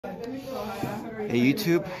Hey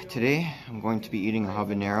YouTube, today I'm going to be eating a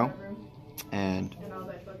habanero, and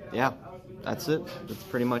yeah, that's it. That's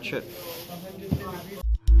pretty much it.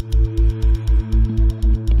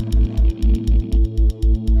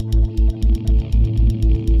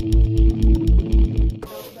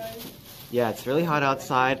 Yeah, it's really hot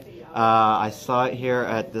outside. I saw it here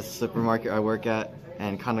at this supermarket I work at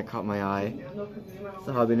and kind of caught my eye. It's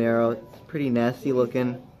a habanero. It's pretty nasty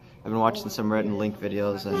looking. I've been watching some Red and Link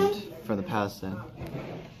videos and from the past and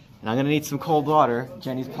I'm gonna need some cold water.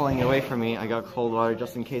 Jenny's pulling it away from me. I got cold water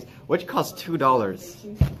just in case, which costs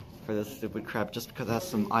 $2 for this stupid crap just because it has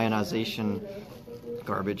some ionization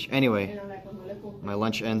garbage. Anyway, my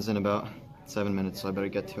lunch ends in about 7 minutes, so I better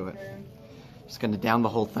get to it. Just gonna down the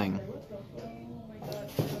whole thing.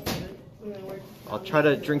 I'll try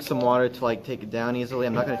to drink some water to like take it down easily.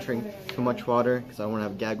 I'm not gonna drink too much water because I don't want to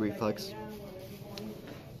have gag reflex.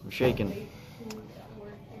 I'm shaking.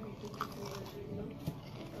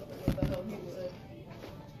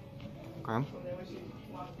 Okay.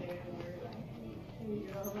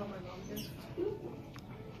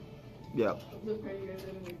 Yeah.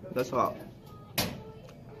 That's hot.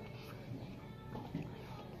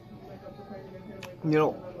 You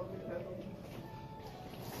know,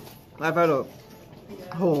 I've had a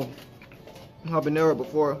whole habanero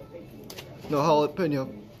before. No jalapeno.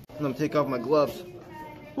 I'm gonna take off my gloves.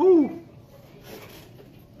 Woo!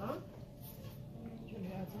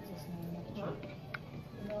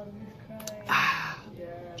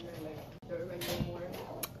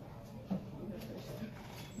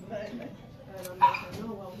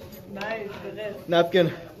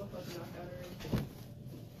 Napkin.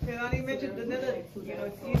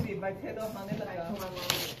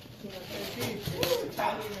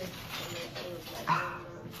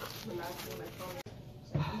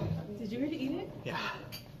 Did you really eat it? Yeah.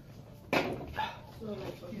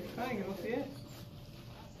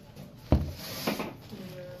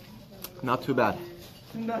 Not too bad.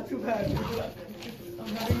 Not too bad.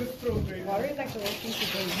 I'm having a strawberry. Water is like the worst thing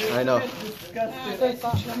to do. I know. Disgusting.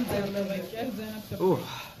 Ooh.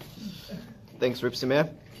 Thanks, Ripsy Man.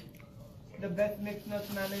 The best mixed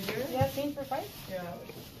nuts manager. Yeah, same for five? Yeah.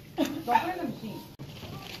 Don't put them cheap.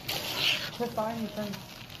 Put five in front.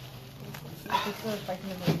 Just for spiking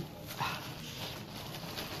them in.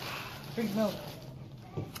 Drink milk.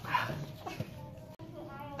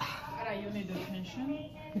 You need attention.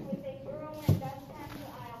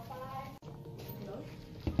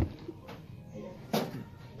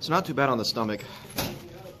 It's not too bad on the stomach.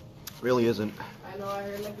 Really isn't. I know, I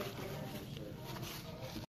heard like a